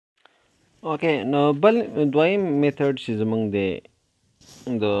اوکې نو بل دویم میثड چې زمونږ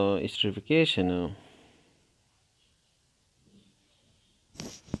د اسټریفیکیشن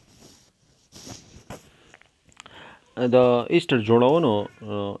د ایسټر جوړونو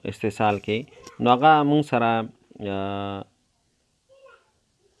استحصال کې نو هغه مونږ سره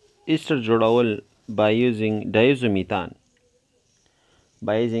ایسټر جوړول by using diazomethan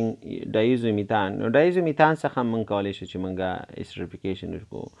نو diazomethan څخه مونږ کولی شو چې مونږه اسټریفیکیشن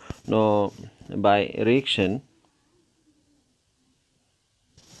وکړو نو by reaction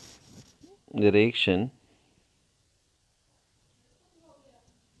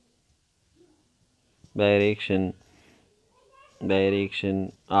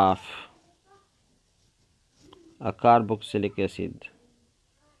of a carboxylic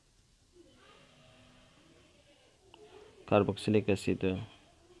acid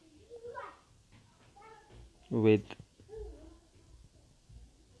with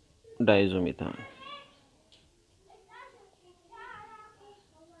diazomethan.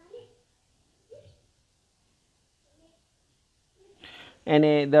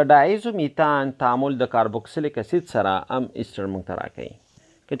 یعنی د ډایزومیتان تعامل د کاربوکسیلیک اسید سره هم ایسټر موږ ته راکوي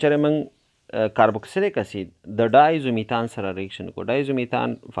که چېرې موږ کاربوکسیلیک اسید د ډایزومیتان سره ریکشن کو ډایزومیتان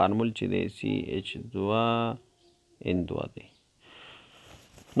فارمول چې دی CH2N2 دی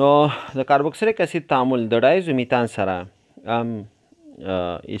نو د کاربوکسیلیک اسید تعامل د ډایزومیتان سره هم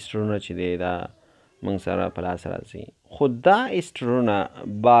ایسټرونه چې دی دا موږ سره په لاس راځي خو دا ایسټرونه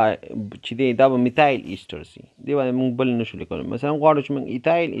چې دی دا به میتایل ایسټر سي دې باندې موږ بل نشو لیکلی مثلا غواړو چې موږ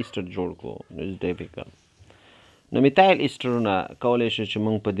ایتایل ایسټر جوړ کړو نو اټس ډیفیکلټ نو میتایل ایسټرونه کولی شو چې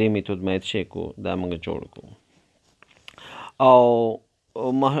موږ په دې میتود باندې څه کړو دا موږ جوړ کړو او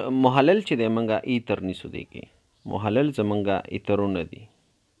محلل چې دی موږ ایتر نیسو دی کې محلل زموږ ایترونه دي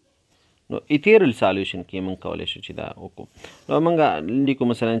نو ایتیرل سالوشن کې موږ کولی شو چې دا وکړو نو موږ لیکو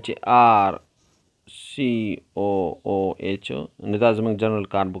مثلا چې RCOOH نو دا زموږ جنرال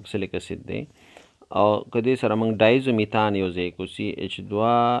کاربوکسیلیک اسید دی او که دې سره موږ ډایزومیتان یو ځای کړو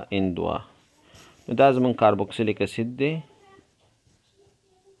CH2N2 نو دا زموږ کاربوکسیلیک اسید دی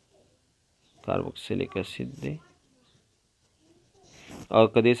او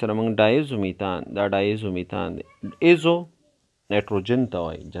که دې سره موږ ډایزومیتان دا ډایزومیتان دی ایزو نایټروجن ته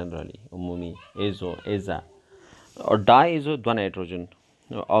وایي جنرالي عمومي ایزا او ډای ایزو دوه نایټروجن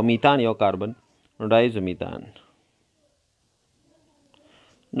او میتان یو کاربن نو ډایزومیتان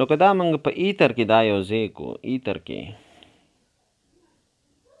نو که دا موږ په ایتر کې دا یو ځای کړو ایتر کې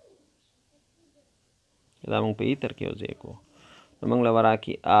دا موږ په ایتر کې یو ځای کړو نو موږ له به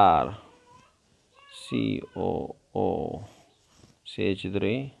راکړي RCOOCH3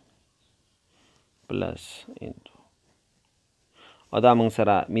 پلس N2 او دا موږ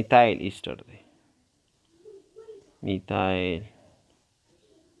سره میتایل ایسټر دی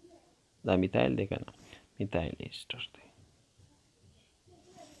دا میتایل دی که نه میتایل ایسټر دی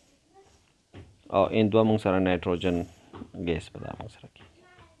او N2 موږ سره نایټروجن ګیس په دا موږ سره کېږي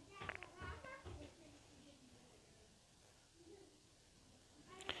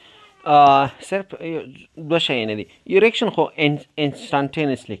صرف دوه شیونه دي یو ریاکشن خو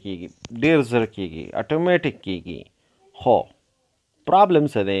انسټانټینسلی کېږي ډېر زر کېږي اټومیټک کېږي خو پرابلم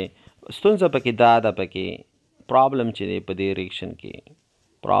څه دی ستونزه پکې دا ده پکې پرابلم چې دی په دې ریاکشن کې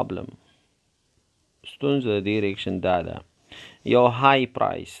ستونزه د دې ریاکشن دا ده یو های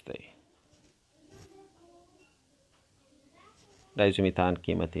پرایس دی ډایزومیتان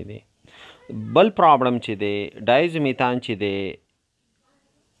قیمتي دی بل پرابلم چې دی ډایزومیتان چې دی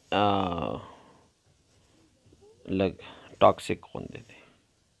لږ ټاکسیک غوندې دی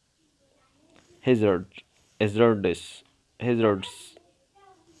هیزرډس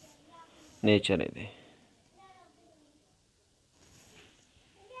نیچر دی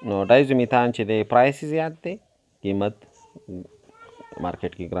نو ډایزومیتان چې دی پرایس زیات دی قیمت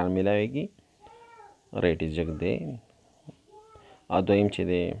مارکیټ کې ګران میلاویږي ریټ یې جګ دی او دویم چې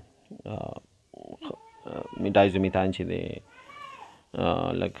دی ډایزومیتان چې دی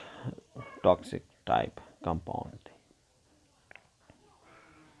لږ ټاکسیک ټایپ کمپاوند دی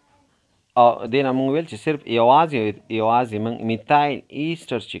او دې نه موږ ویل چې صرف یوازې موږ میتایل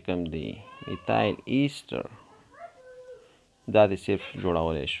ایسټر چې کوم دی میتایل ایسټر دا دې صرف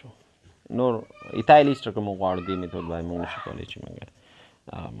جوړولی شو نور ایتایل ایسټر که موږ غواړو دې میتود باندې موږ نشو کولی چې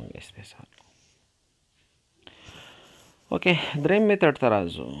موږ استحصال کړو اوکې دریم میتھډ ته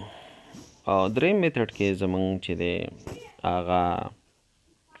راځو او دریم میتھډ کې زموږ چې دی هغه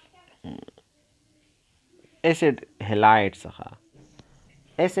اسید هلایډ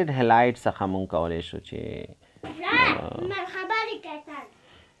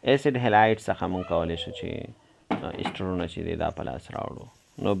څخه موږ کولی شو چې ایسټرونه چې دی دا په لاس راوړو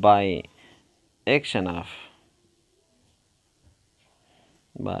نو بای action of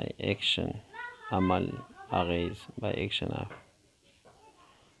by action عمل اغیز by action of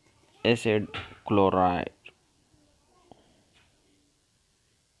acid chloride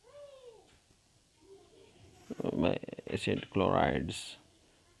by acid chlorides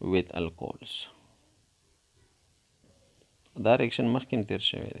with alcohols دا ریاکشن مخکې تیر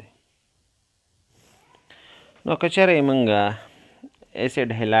شوی دی نو که چېرې موږ اسید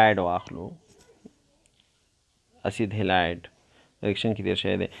هیلاید واخلو اسید هیلاید ریاکشن کې تیر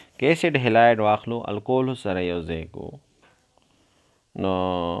شوی دی که اسید هیلاید واخلو الکول سره یو ځای کو نو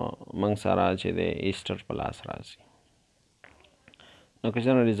موږ سره چې دی ایسټر په لاس راځي نو که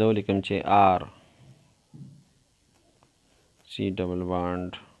چېرې زه ولیکم چې آر سی ډبل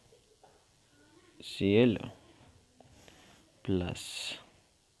بانډ سی ایل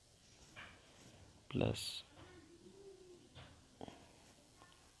plus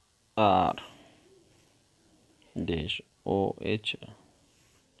R dash OH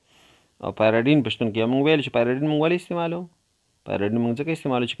او پیراډین پښتون کې موږ ویل چې پیراډین موږ ولې استعمالو پیراډین موږ ځکه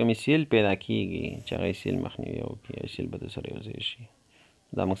استعمالو چې کومې سیل پیدا کیږي چې هغه سیل مخنیوي وکړي سیل به سره یو ځای شي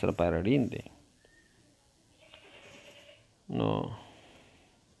دا موږ سره پیراډین دی نو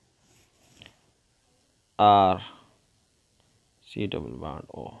R C double bond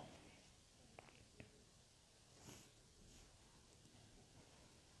O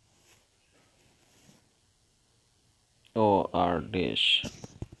O R dash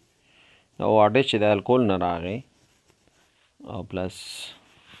O R dash د الکول نه راغی او پلس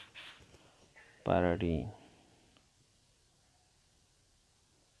پیراډین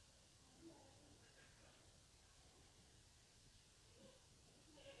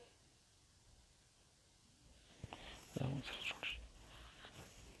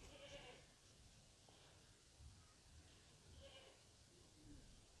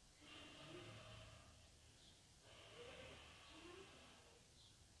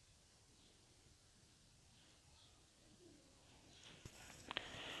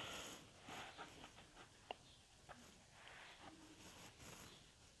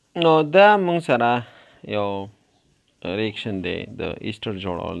نو دا موږ سره یو ریاکشن دی د ایسټر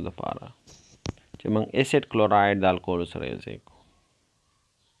جوړولو لپاره چې موږ اسید کلوراید د الکولو سره یو ځای کوو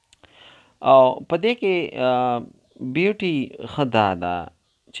او په دې کې بیوټي ښه دا ده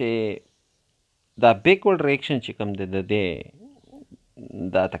چې دا بیکورډ ریاکشن چې کوم دی د دې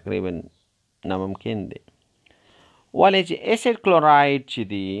دا تقریبا ناممکن دی ولې چې اسید کلوراید چې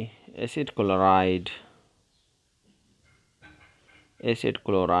دی اسید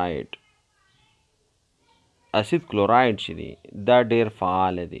کلوراید اسید کلوراید چې دی دا ډیر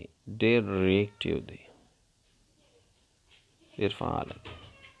فعال دی ډیر ریاکټیو دی ډیر فعال دی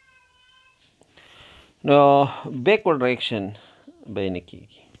نو بیکورډ ریاکشن به نه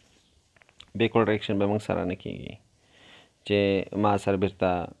کیږي بیکورډ ریاکشن به موږ سره نه کیږي چې ما سره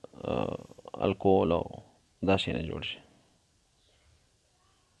بیرته الکول او دا شی نه جوړ شي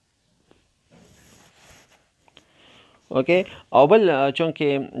اوکې او بل چونکې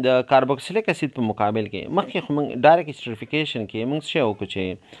د کاربوکسیلیک اسید په مقابل کې مخکې خو موږ ډایرکټ اسټریفیکیشن کې موږ څه وکړو چې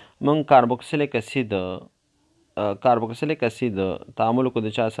موږ کاربوکسیلیک اسید تعامل کو د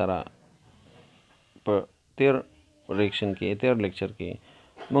چا سره په تیر ریاکشن کې تیر لیکچر کې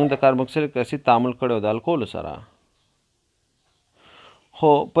موږ د کاربوکسیلیک اسید تعامل کړو د الکول سره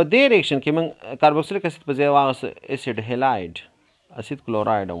خو په دې ریاکشن کې موږ کاربوکسیلیک اسید په ځای واغست اسید هیلاید اسید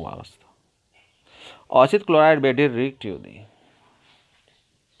کلوراید هم واغست او اسید کلوراید به ډیر ریاکټیو دی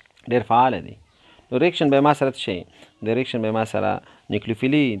ډیر فعال دی نو ریاکشن به ما سره شي د ریاکشن به ما سره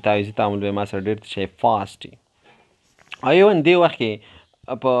نیوکلیوفیلی تعویضي تعامل به ما سره ډیر شي فاست دی ایون دی وخت کې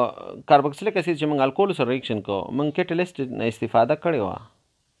په کاربوکسیلیک اسید چې موږ الکول سره ریاکشن کو موږ کیټالیست نه استفاده کړې و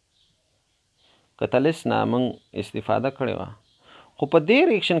کتالیست نه موږ استفاده کړې و خو په دې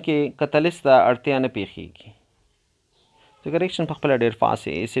ریاکشن کې کتالیست ته اړتیا نه پیښیږي ځکه ریاکشن په خپل ډیر فاست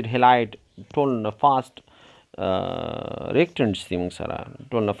دی اسید هیلاید ټول نه فاست ریاکټنټس دي موږ سره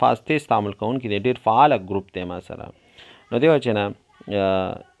ټول نه فاست تیز تعامل کوونکي دی ډېر فعاله ګروپ دی ما سره نو دې وجې نه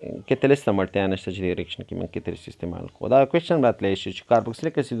کیټالیست ته اړتیا نشته چې دې ریاکشن کې موږ کیټالیست استعمال کړو دا کوېشن راتلی شي چې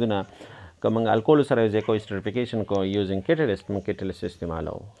کاربوکسیلیک اسیدونه که موږ الکول سره یو ځای کوو اسټریفیکیشن کوو یوزینګ کیټالیست موږ کیټالیست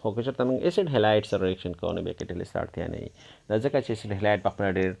استعمالوو خو که چېرته موږ اسید هیلاید سره ریاکشن کوو نو بیا کیټالیست ته اړتیا نه وي دا ځکه چې اسید هیلاید په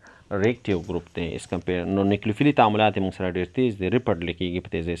خپله ډېر ریاکټیو ګروپ دی اس کمپیر نو نیوکلیوفیلي تعاملات یې موږ سره ډېر تیز دی ریپډلی کېږي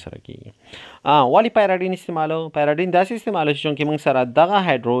په تیزۍ سره کېږي ولې پیراډین استعمالوو پیراډین داسې استعمالوو چې چونکې موږ سره دغه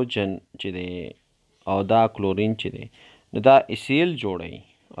هایډروجن چې دی او دا کلورین چې دی نو دا ایسیل جوړوي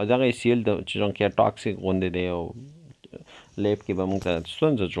او دغه ایسیل د چونکې ټاکسیک غوندې دی او لیب کې به موږ ته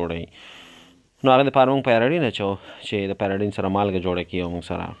ستونزه جوړوي نو هغه دپاره موږ پیراډین اچوو چې د پیراډین سره مالګه جوړه کړي او موږ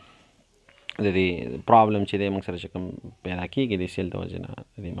سره د دې پرابلم چې دی موږ سره چې کوم پیدا کېږي د سیل د وجې نه د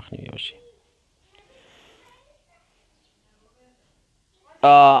دې مخنیوي وشي.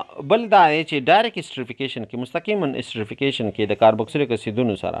 بل دا دی چې ډایرکټ اسټریفیکیشن کې مستقیما اسټریفیکیشن کې د کاربوکسیلیک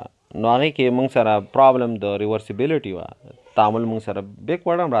اسیدونو سره نو هغې کې موږ سره پرابلم د ریورسیبیلیټي وه، تعامل موږ سره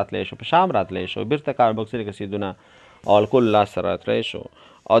بیکورډ هم راتلی شو، په شا هم راتلی شو، بیرته کاربوکسیلیک اسیدونه او الکول لاس سره راتلی شو.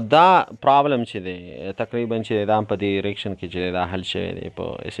 او دا پرابلم چې دی تقریبا چې دا هم په دې ریکشن کې چې دا حل شوی دی په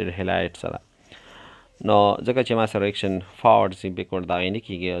اسید هیلایډ سره. نو ځکه چې ما سره ریکشن فارورډ ځي بیکورډ د هغې نه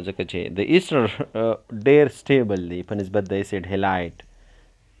کېږي، او ځکه چې د ایسټر ډېر سټیبل دی په نسبت د اسید هیلایډ.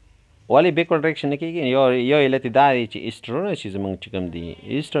 ولې بیکورډ ریکشن نه کېږي؟ یو علت دا دی چې ایسټرونه چې زموږ چې کوم دي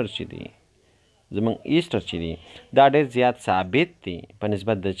ایسټر چې دي زموږ ایسټر چې دي دا ډېر زیات ثابت دي په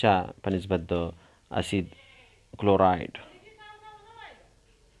نسبت د چا؟ په نسبت د اسید کلورایډ.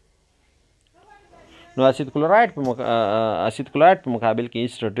 نو اسید کلورایډ په مقابل کې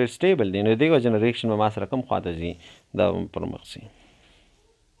ایسټر ډېر سټیبل دی، نو د دې وجې نه ریکشن به ما سره کوم خواته ځي دا پر مخ ځي.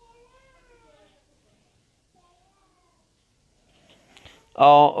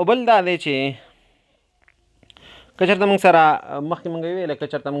 او بل دا دی چې که چېرته موږ سره مخکې موږ ویله که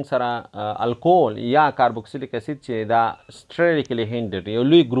چېرته موږ سره الکول یا کاربوکسیلیک اسید چې دا سټریکلی هینډډ یو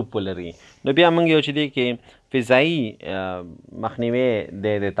لوی ګروپ ولري، نو بیا موږ یو چې دی کې فضایي مخنیوی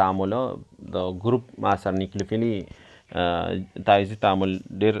دی د تعاملو د ګروپ ما سره نیکلیفیلي تعویضي تعامل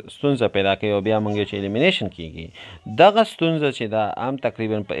ډېر ستونزه پیدا کوي، او بیا موږ یو چې الیمینیشن کېږي. دغه ستونزه چې دا هم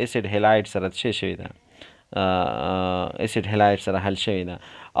تقریبا په اسید هیلایډ سره څه شوې ده، اسید هیلایډ سره حل شوې ده.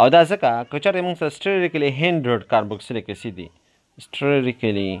 او دا ځکه که چېرته موږ سره سټریکلی هینډډ کاربوکسیلیک اسید دي،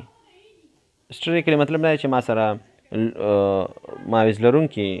 سټریکلی مطلب دا دی چې ما سره ماویز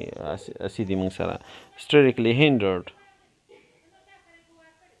لرونکي اسید دي، موږ سره سټریکلی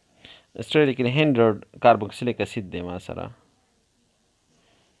هینډډ کاربوکسیلیک اسید دی ما سره.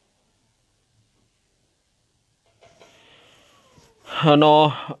 نو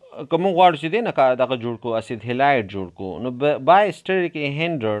که موږ غواړو چې دی نه دغه جوړ کړو اسید هیلایډ جوړ کړو، نو بای سټریکلی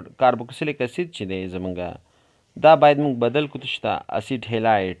هینډډ کاربوکسیلیک اسید چې دی زموږ دا باید موږ بدل کړو څه ته؟ اسید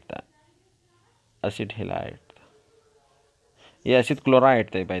هیلایډ ته، یا اسید کلورایډ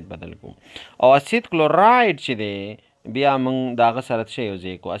ته باید بدل کړو. او اسید کلورایډ چې دی بیا موږ د هغه سره څه یو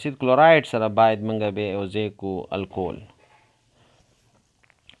ځای کړو؟ اسید کلورایډ سره باید موږ بیا یو ځای کړو الکول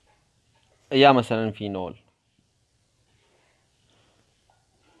یا مثلا فینول.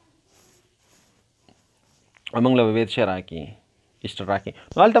 موږ له به څه راکړي؟ ایسټر راکړي.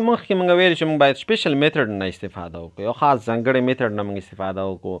 نو هلته مخکې موږ ویل چې موږ باید سپیشل میتھډ نه استفاده وکړو، یو خاص ځانګړی میتھډ نه موږ استفاده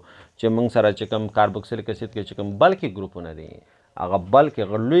وکړو چې موږ سره چې کوم کاربوکسیلیک اسید کې چې کوم بلکې ګروپونه دي، هغه بلکې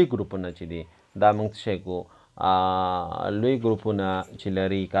لوی ګروپونه چې دي دا موږ څه کړو؟ لوی ګروپونه چې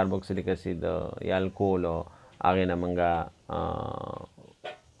لري کاربوکسیلیک اسید یا الکول، هغې نه موږ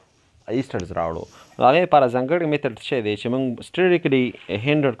ایسټرز راوړو. نو هغې لپاره ځانګړی میتھډ څه دی چې موږ سټریکلی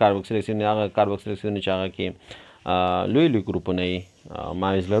هینډډ کاربوکسیلیک اسید هغه کاربوکسیلیک اسیدونه چې هغه کې لوی ګروپونه وي،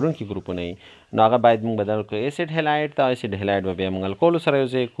 ماویز لرونکي ګروپونه وي، نو هغه باید موږ بدل کړو اسید هیلایډ ته. اسید هیلایډ به بیا موږ الکولو سره یو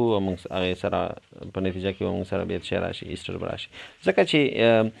ځای کړو، او موږ هغې سره په نتیجه کې به موږ سره بیا څه راشي؟ ایسټر به راشي. ځکه چې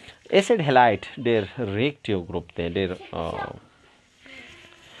اسید هیلایډ ډېر ریکټیو ګروپ دی، ډېر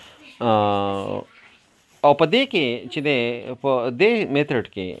او په دې کې چې دی په دې میتھډ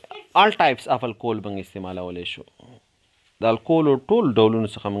کې آل ټایپس اف الکول موږ استعمالولی شو، د الکولو ټول ډولونو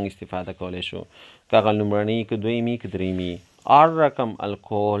څخه موږ استفاده کولی شو، که هغه لومړني که دویمي که درېیمي هر رقم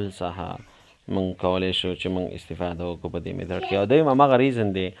الکول څخه موږ کولی شو چې موږ استفاده وکړو په دې میتھډ کې. او دویم هماغه ریزن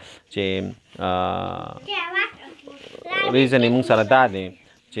دی چې ریزن یې موږ سره دا دی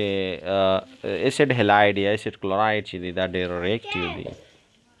چې اسید هیلایډ یا اسید کلورایډ چې دی دا ډېر ریکټیو دی.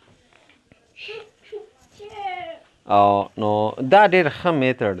 او نو دا ډېر ښه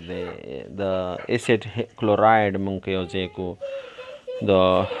میتھډ دی د اسید کلورایډ موږ که یو ځای کړو د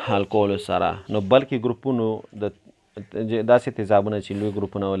الکولو سره، نو بلکې ګروپونو د داسې تیزابونه چې لوی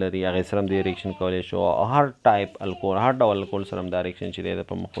ګروپونه ولري هغې سره هم د ریکشن کولی شو، او هر ټایپ الکول هر ډول الکول سره هم دا ریکشن چې دی د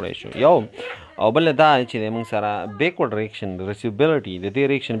په مخ وړی شو. یو او بل دا چې دی موږ سره بیکورډ ریکشن ریسیبیلیټي د دې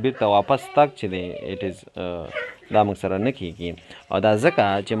ریکشن بیرته واپس تګ چې دی اټ از دا موږ سره نه کېږي. او دا ځکه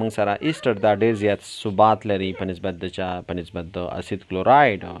چې موږ سره ایسټر دا ډېر زیات ثبات لري په نسبت د چا؟ په نسبت د اسید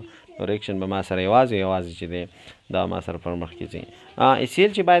کلورایډ. ریکشن به ما سره یوازې چې دی دا ما سره پر مخ کې ځي. ایسیل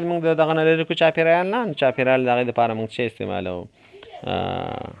چې باید موږ دغه نه لرې کړو چاپېریال نه، چاپېریال د هغې دپاره موږ څه استعمالوو؟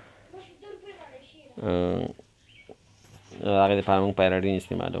 هغې دپاره موږ پایراډین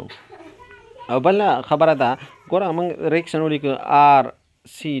استعمالوو. او بله خبره ده ګوره موږ ریکشن ولیکو آر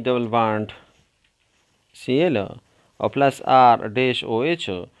سی ډبل بانډ سی ایل او پلس آر ډیش او ایچ،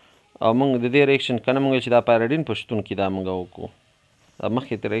 او موږ د دې ریکشن که نه موږ چې دا پایراډین په شتون کې دا موږ وکړو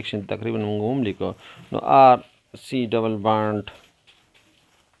مخکې ته ریاکشن تقریبا موږ هم لیکو نو آر سی ډبل بانډ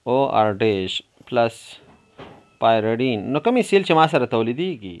او آر ډیش پلس پایرډین نو کوم ایسیل چې ما سره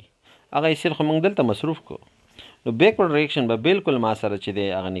تولیدیږي هغه ایسیل خو موږ دلته مصروف کو نو بیکورډ ریاکشن به بالکل ما سره چې دی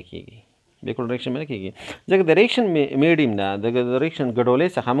هغه نه کیږي بیکورډ ریاکشن نه کیږي ځکه د ریاکشن میډیم نه د ریاکشن ګډولې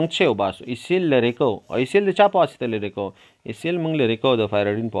څخه موږ څه وباسو ایسیل لرې کو او ایسیل د چا په واسطه لرې کو ایسیل موږ لرې کو د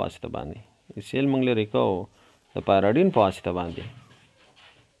پایرډین په واسطه باندې ایسیل موږ لرې کو د پایرډین په واسطه باندې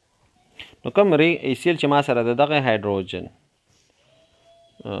نو کوم ایسیل چې ما سره د دغه هایدروجن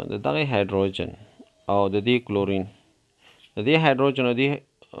او د دې کلورین د دې هایدروجن او د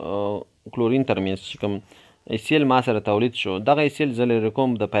کلورین ترمنځ چې کوم ایسیل ما سره تولید شو دغه ایسیل زه لرې کوم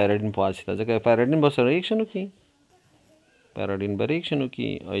د پایرډین په واسطه ځکه پایرډین به سره ریاکشن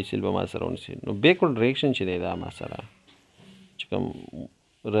وکړي او ایسیل به ما سره ونیسي نو بیکورډ ریاکشن چې دی دا ما سره چې کوم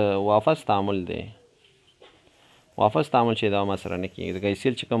واپس تعامل دی چې دا ما سره نه کېږي ځکه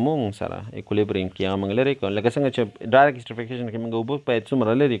ایسیل چې کوم موږ سره ایکولیبریم کې هغه موږ لرې کړو لکه څنګه چې ډایرکټ اسټریفیکیشن کې موږ اوبه باید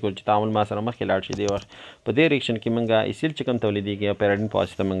څومره لرې کړو چې تعامل ما سره مخکې لاړ شي دی وخت په دې ریاکشن کې موږ ایسیل چې کوم تولیدیږي او پایرډین په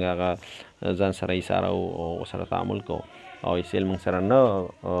واسطه موږ هغه ځان سره ایساره او سره تعامل کوو او ایسیل موږ سره نه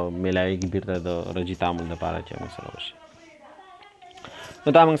میلاویږي بیرته د رجي تعامل لپاره چې موږ سره وشي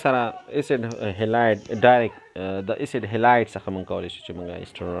نو دا موږ سره اسید هیلاید ډایرکټ د اسید هیلاید څخه موږ کولی شو چې موږ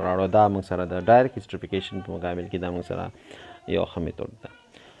ایسټرونه راوړو دا موږ سره د ډایرکټ اسټریفیکیشن په مقابل کې دا موږ سره یو ښه میتود ده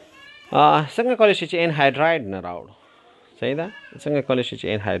څنګه کولی شو چې انهایډراید نه راوړو صحیح ده څنګه کولی شو چې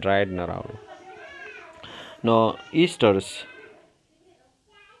انهایډراید نه راوړو نو ایسترونه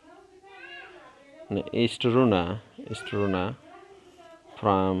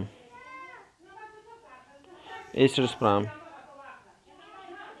from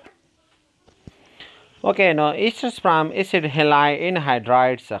okay no esters from acid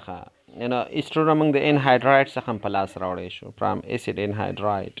anhydride څخه ایسترونه موږ د انهایډراید څخه په لاس راوړی شو from acid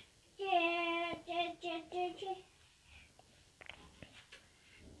anhydride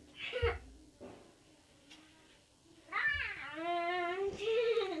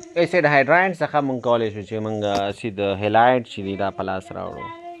اسید هایډراید څخه موږ کولی شو چې موږ اسید هیلاید چې دی دا په لاس راوړو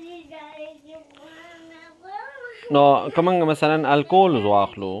نو که موږ مثلا الکول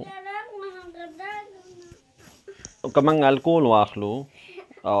واخلو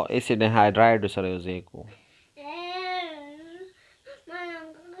او اسید هایډراید سره یو ځای کړو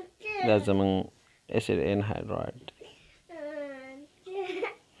دا زموږ اسید انهایډراید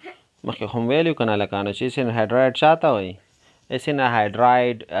مخکې خو ویلو که نه لکانو چې اسید هایډراید چاته وایي اسید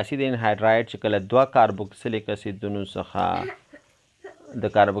انهایډراید چې کله دوه کاربوکسیلیک اسیدونو څخه د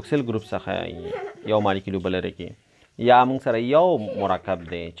کاربوکسیل ګروپ څخه یو مالیکول بل لري کې یا موږ سره یو مرکب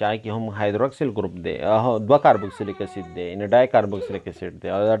دی چا کې هم هایدروکسیل ګروپ دی دوه کاربوکسیلیک اسید دی نه ډای کاربوکسیلیک اسید دی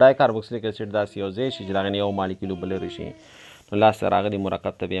او ډای کاربوکسیلیک اسید داسې یو ځای شي چې دغه یو مالیکول بل لري شي نو لاس راغلی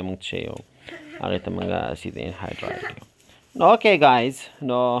مرکب ته بیا موږ څه یو هغې ته موږ اسید انهایډراید نو اوکې ګایز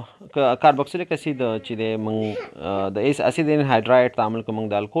نو کاربوکسیلیک اسید چې دی موږ د اسید انهایډراید تعامل که موږ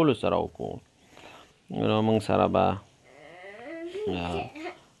د الکولو سره وکړو نو موږ سره به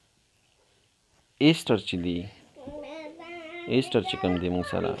ایسټر چې دی ایسټر چې کوم دی موږ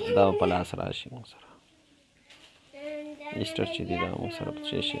سره دا په لاس راشي موږ سره ایسټر چې دی دا موږ سره په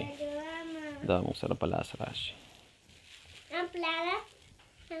څه شي دا موږ سره په لاس راشي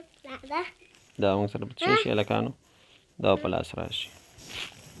دا موږ سره په څه شي هلکانو دا په لاس راشي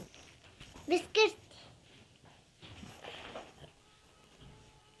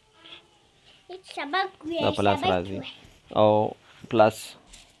دا په لاس راځي او پلس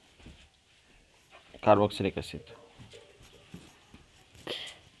کاربوکسیلیک اسید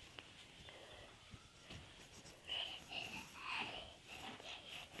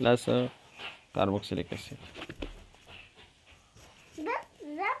plus carboxylic acid.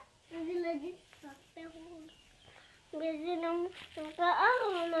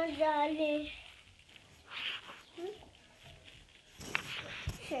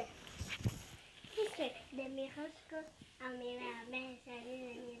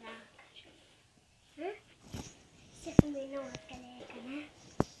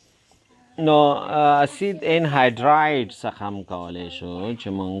 نو اسید انهایډراید څخه هم کولی شو چې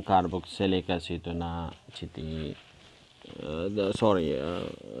موږ کاربوکسیلیک اسیدونه چې دي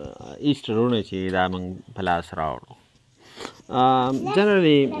ایسټرونه چې دا موږ په لاس راوړو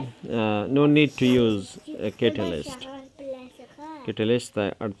generally no need to use a catalyst ته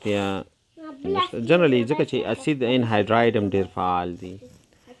اړتیا generally ځکه چې اسید انهایډراید هم ډېر فعال دي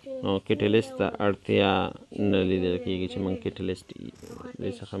نو کیټلیسټ ته اړتیا نه لیدل کېږي چې موږ کیټلیسټ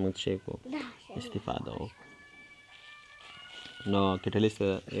دې څخه موږ شی کو استفاده وکړو نو کیټلیسټ ته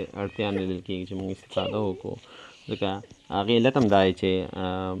اړتیا نه لیدل کېږي چې موږ استفاده وکړو ځکه هغې علت هم دا دی چې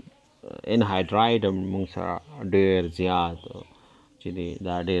انهایډراید موږ سره ډېر زیات چې دی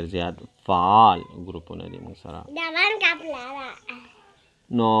دا ډېر زیات فعال ګروپونه دي موږ سره.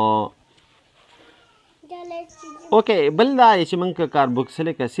 نو اوکې بل دا دی چې موږ که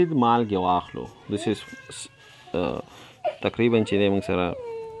کاربوکسیلیک اسید مالګې واخلو دس از تقریبا چې دی موږ سره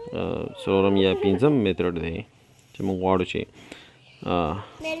څلورم یا پنځم میتود دی چې موږ غواړو چې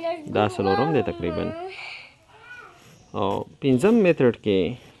دا څلورم دی تقریبا او پنځم میتود کې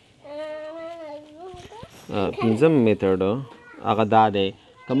پنځم میتود هغه دا دی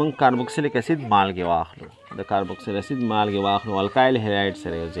که موږ کاربوکسیلیک اسید مالګې واخلو د کاربوکسیلیک اسید مالګې واخلو الکایل هیلایډ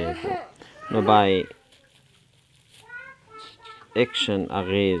سره یو ځای کړو نو بای action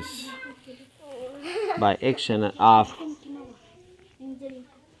اغیز by action of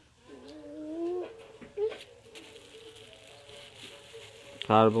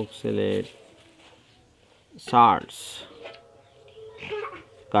carboxylate salts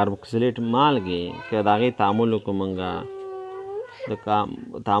carboxylate مالګې که د هغې تعامل وکړو موږ د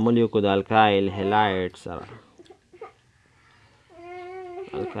تعامل یې وکړو د الکایل هیلایډ سره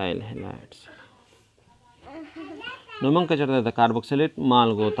الکایل هیلایډ سره نو موږ که چېرته د کاربوکسیلیټ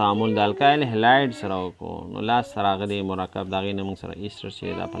مالګو تعامل د الکایل هیلایډ سره وکړو نو لاس سره هغه د مرکب د هغې نه موږ سره ایسټر چې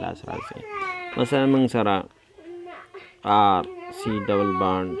دا په لاس راځي مثلا موږ سره آر سی ډبل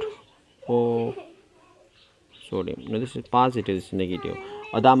بانډ او sodium. Now this is positive, this is negative.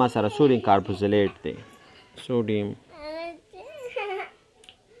 और दामा सारा sodium carboxylate दे sodium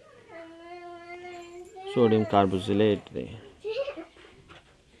carboxylate दे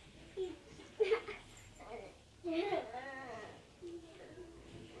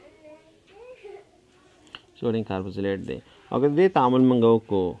sodium carboxylate दे अगर दे तामुल मंगाओ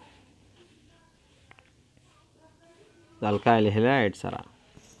को alkyl halide सरा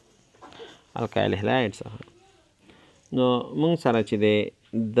alkyl halide सरा نو موږ سره چې دی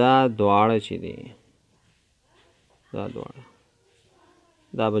دا دواړه چې دی دا دواړه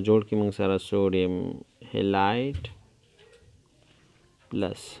دا به جوړ کړي موږ سره سوډیم هیلایډ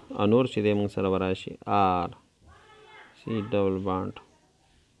پلس او نور چې دی موږ سره به راشي آر سی ډبل بانډ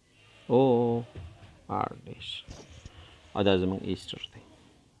او آر ډیش او دا زموږ ایسټر دی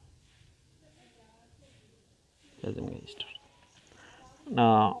دا زموږ ایسټر نو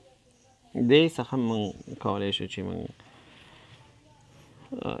دې څخه موږ کولی شو چې موږ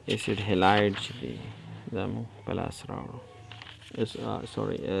اسید هیلایډ چې دی دا موږ په لاس راوړو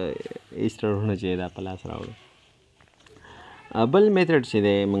سوري ایسټرونه چې دا په لاس راوړو بل میتھډ چې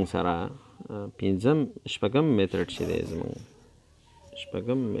دی موږ سره شپږم میتھډ چې دی زموږ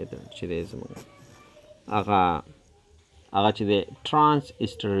شپږم میتھډ چې دی زموږ هغه چې دی ټرانس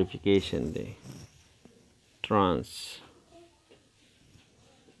ایسټریفیکیشن دی ټرانس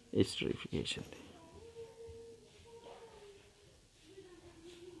esterification دی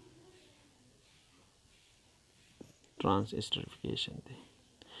trans esterification دی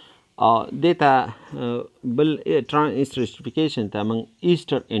او دیتا بل trans esterification ته موږ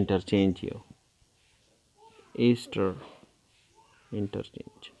ایسټر انټرچینج یو ایسټر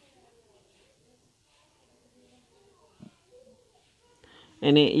انټرچینج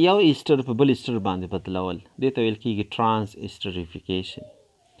یعنی یو ایسټر په بل ایسټر باندې بدلول دې ته ویل کېږي trans esterification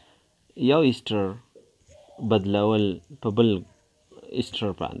یو ایسټر بدلول په بل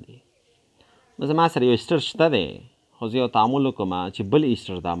ایسټر باندې مثلا ما سره یو ایسټر شته دی خو زه یو تعامل وکړم چې بل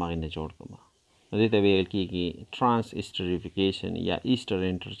ایسټر د هماغې نه جوړ کړم نو دې ته ویل کېږي ټرانس ایسټریفیکیشن یا ایسټر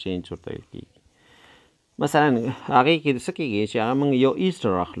انټرچینج ورته ویل کېږي مثلا هغې کې څه کېږي چې هغه موږ یو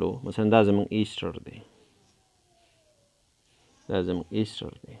ایسټر اخلو مثلا دا زموږ ایسټر دی دا زموږ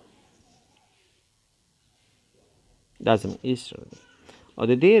ایسټر دی دا زموږ ایسټر دی او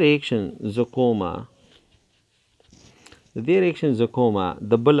د دې ریاکشن زکوما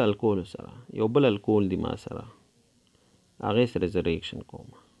د بل الکول سره یو بل الکول دی ما سره هغې سره زه ریاکشن کوم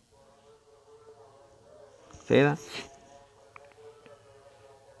صحیح ده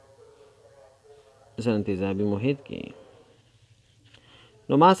مثلا تیزابي محیط کې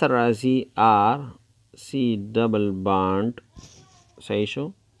نو ما سره راځي آر سی ډبل بانډ صحیح شو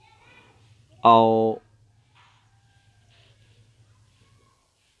او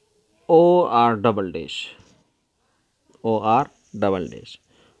OR double dash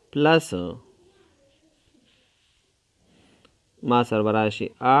plus ما سره به راشي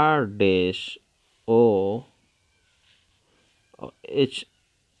R dash O H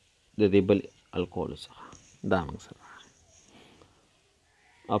د دې بل الکول څخه دا موږ سره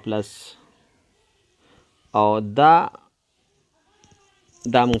او پلس او دا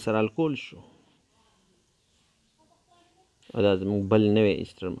موږ سره الکول شو او دا زموږ بل نوی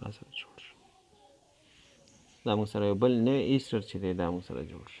ایسټر ما سره جوړ شو دا موږ سره یو بل نوی ایسټر چې دی دا موږ سره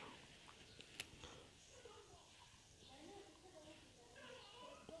جوړ شو.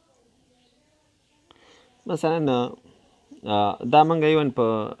 مثلا دا موږ ایون په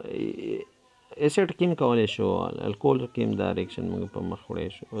ایسټ کې هم کولی شو، الکول کې هم دا ریاکشن موږ په مخ وړی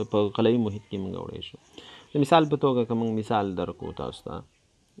شو، په قلوي محیط کې موږ وړی شو. د مثال په توګه که موږ مثال درکو تاسو ته،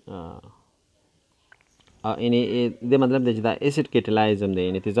 یعنې د مطلب دی چې دا ایسټ کیټلایز هم دی،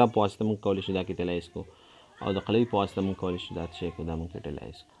 یعنې تیزاب په واسطه موږ کولی شو دا کیټلایز کو، او د قلوي په واسطه موږ کولی شو دا څه شی کو، دا موږ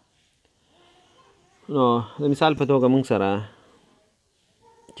کیټلایز کو. نو د مثال په توګه موږ سره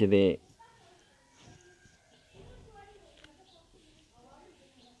چې دی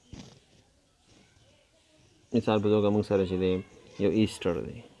مثال په توګه موږ سره چې دی یو ایسټر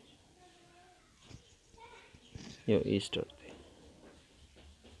دی،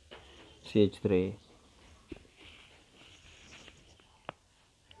 CH3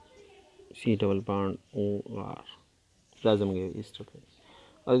 C ډبل بانډ OR، دا زموږ یو ایسټر دی،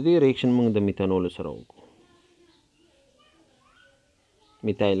 او دې ریاکشن موږ د میتانولو سره وکړو،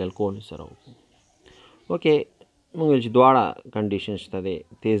 میتایل الکول سره وکړو. اوکې، موږ ویل چې دواړه کنډیشن شته دی،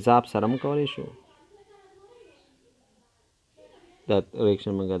 تیزاب سره هم کولی شو دا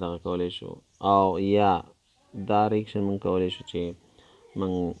ریاکشن موږ دغه کولی شو، او یا دا ریاکشن موږ کولی شو چې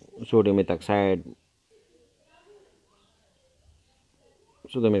موږ سوډیم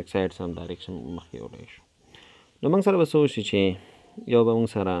اکساید سره هم دا ریاکشن مخکې وړی شو. نو موږ سره به څه وشي چې یو به موږ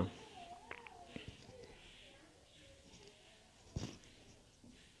سره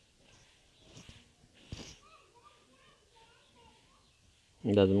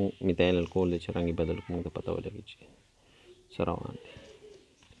دا زموږ میتایل الکول دی چې رنګ یې بدل کړو، موږ ته پته ولګي چې څه روان دی.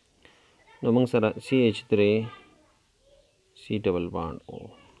 نو موږ سره CH3 C ډبل بانډ O،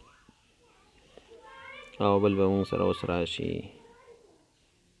 او بل به موږ سره اوس راشي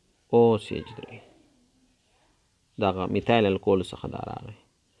OCH3، دغه میتایل الکول څخه دا راغی،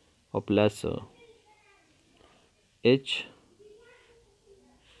 او پلس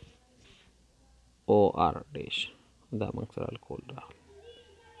HOR ډیش، دا موږ سره الکول راغلی.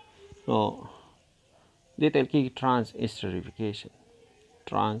 نو دې ته ویل کېږي ټرانس ایسټریفیکیشن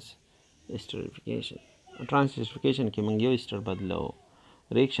کې موږ یو ایسټر بدلو،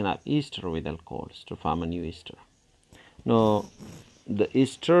 reaction of ester with alcohols to form a new ester. نو د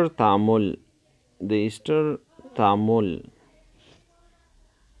ایسټر تعامل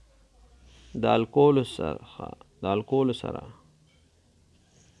د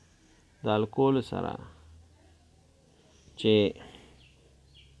الکول سره چې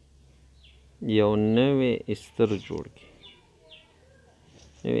یو نوی ایستر جوړ کړي،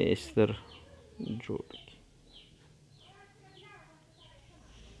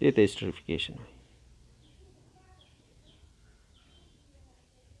 دې ته ایسټریفیکیشن وایي.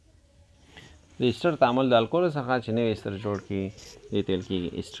 د ایسټر تعامل د الکول څخه چې نوی ایستر جوړ کړي دې ته ویل کېږي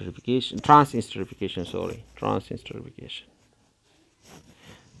ټرانس ایسټریفیکیشن.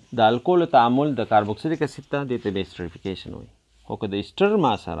 د الکول تعامل د کاربوکسیلیک اسید ته دې ته به ایسټریفیکیشن وایي. خو که د ایسټر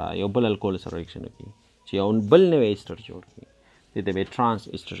ما سره یو بل الکول سره ریاکشن وکړي چې یو بل نوی ایسټر جوړ کړي دې ته به ټرانس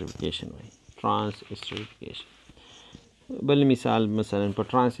ایسټریفیکیشن وایي. بل مثال مثلا په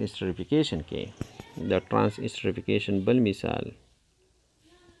ټرانس ایسټریفیکیشن کې د ټرانس ایسټریفیکیشن بل مثال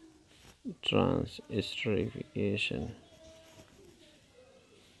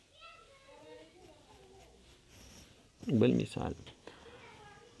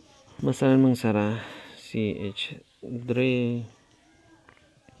مثلا موږ سره CH3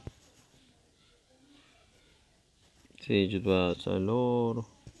 CH2 څلور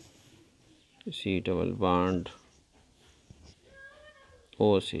C ډبل بانډ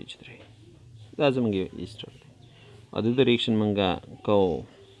OCH3، دا زموږ یو ایسټر دی، او د ریاکشن موږ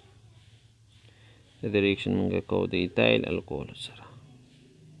کوو د ایتایل الکول سره.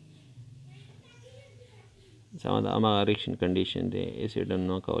 سمه ده، هماغه ریاکشن کنډیشن دی، ایسیډ هم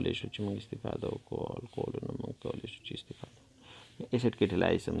نه کولی شو چې موږ استفاده وکړو، الکول نه موږ کولی شو چې استفاده وکړو، ایسیډ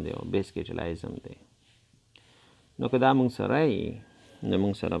کیټلایز هم دی او بیس کیټلایز هم دی. نو که دا موږ سره یي نو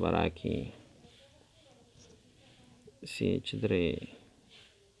موږ سره به راکړي CH3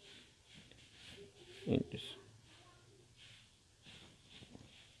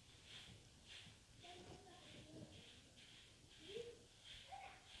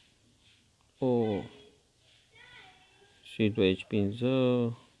 C2H5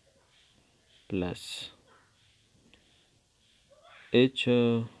 plus HOCH3،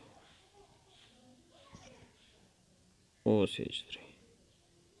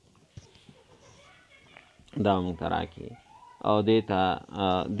 دا موږ ته راکړي، او دې ته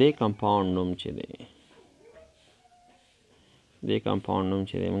دې کمپاونډ نوم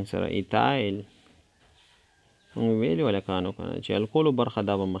چې دی موږ سره ایتایل موږ ویلي ولکانو کنه چې الکولو برخه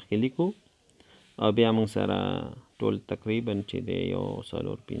دا به مخکې لیکو او بیا موږ سره ټول تقریبا چې دی 1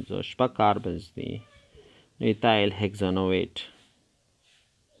 4 5 6 کاربنز دي ایتایل هکسانویټ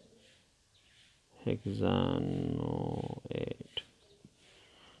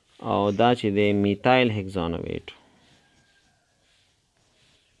او دا چې دی میتایل هکسانویټ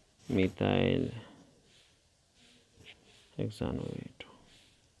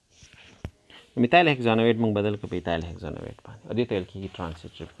میتایل هکسانویټ موږ بدل کړو په ایتایل هکسانویټ باندې او دې ته ویل کېږي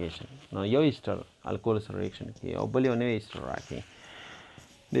ټرانسایسټریفیکیشن. نو یو ایسټر الکول سره ریاکشن کوي او بل یو نوی ایسټر راکوي،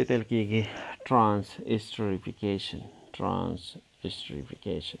 دې ته ویل کېږي ټرانسایسټریفیکیشن.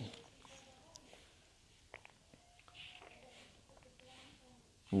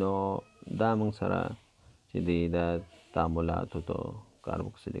 نو دا موږ سره چې دی دا تعاملاتو ته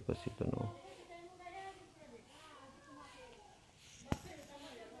کاربوکسیلیک اسیدونو